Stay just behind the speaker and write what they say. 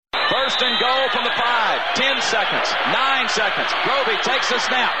First and goal from the 5. 10 seconds. 9 seconds. Grovey takes the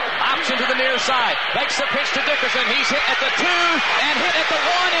snap. Option to the near side. Makes the pitch to Dickerson. He's hit at the 2 and hit at the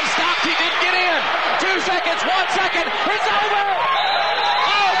 1 and stopped. He didn't get in. 2 seconds. 1 second. It's over.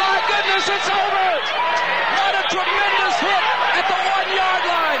 Oh, my goodness, it's over. What a tremendous hit at the 1-yard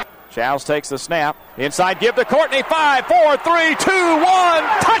line. Childs takes the snap. Inside, give to Courtney. 5, 4, 3, 2, 1.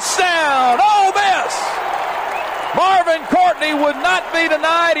 Touchdown, Ole Miss! Marvin Courtney would not be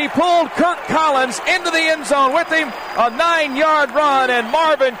denied. He pulled Kirk Collins into the end zone with him. A 9-yard run, and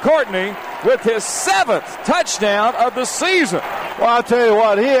Marvin Courtney with his 7th touchdown of the season. Well, I'll tell you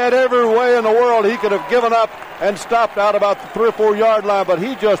what, he had every way in the world he could have given up and stopped out about the 3 or 4 yard line, but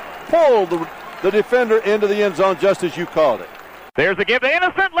he just pulled the defender into the end zone just as you called it. There's a give to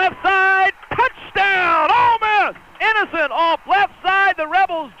Innocent, left side, touchdown, Ole Miss! Innocent off left side, the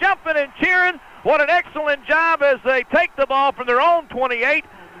Rebels jumping and cheering. What an excellent job as they take the ball from their own 28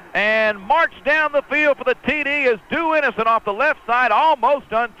 and march down the field for the TD as Dew Innocent off the left side, almost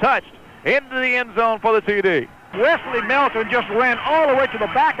untouched, into the end zone for the TD. Wesley Melton just ran all the way to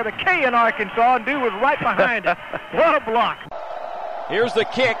the back of the K in Arkansas, and Dew was right behind it. What a block. Here's the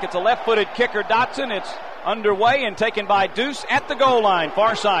kick. It's a left-footed kicker, Dotson. It's underway and taken by Deuce at the goal line.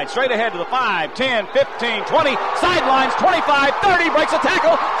 Far side, straight ahead to the 5, 10, 15, 20, sidelines, 25, 30, breaks a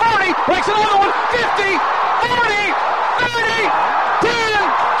tackle, 40, breaks another one, 50, 40, 30, 10,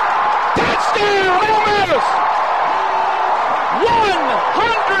 touchdown, Ole Miss!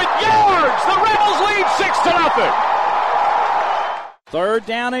 100 yards! The Rebels lead 6-0. Third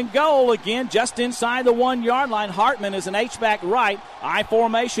down and goal again, just inside the 1-yard line. Hartman is an H-back right. I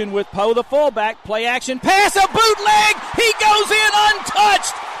formation with Poe the fullback. Play action pass, a bootleg. He goes in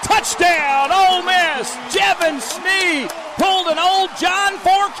untouched. Touchdown, Ole Miss. Jevin Snee pulled an old John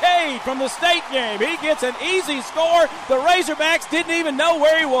Forcade from the state game. He gets an easy score. The Razorbacks didn't even know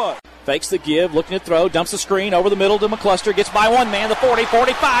where he was. Fakes the give, looking to throw, dumps the screen over the middle to McCluster, gets by one man, the 40,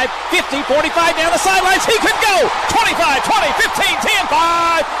 45, 50, 45 down the sidelines. He could go. 25, 20, 15, 10,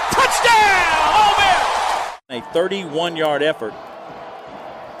 5. Touchdown, Ole Miss! A 31-yard effort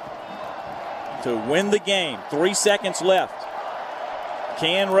to win the game. 3 seconds left.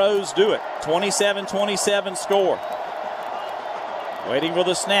 Can Rose do it? 27-27 score. Waiting for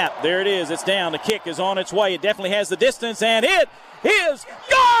the snap. There it is. It's down. The kick is on its way. It definitely has the distance, and it is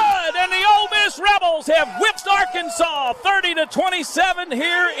good! And the Ole Miss Rebels have whipped Arkansas 30-27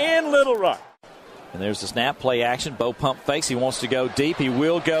 here in Little Rock. And there's the snap, play action. Bo pump fakes. He wants to go deep. He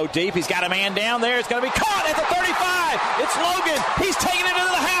will go deep. He's got a man down there. It's going to be caught at the 35. It's Logan. He's taking it into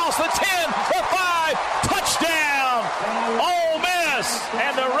the house. The 10, the 5. Touchdown! Ole Miss!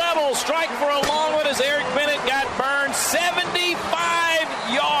 And the Rebels strike for a long one as Eric Bennett got burned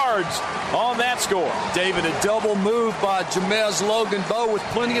 75 yards on that score. David, a double move by Jamez Logan. Bo with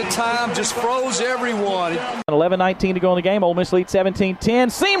plenty of time, just froze everyone. 11-19 to go in the game. Ole Miss leads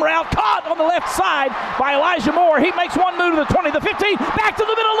 17-10. Seam route caught on the left side by Elijah Moore. He makes one move to the 20, the 15, back to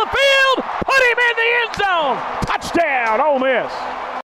the middle of the field. Put him in the end zone. Touchdown, Ole Miss.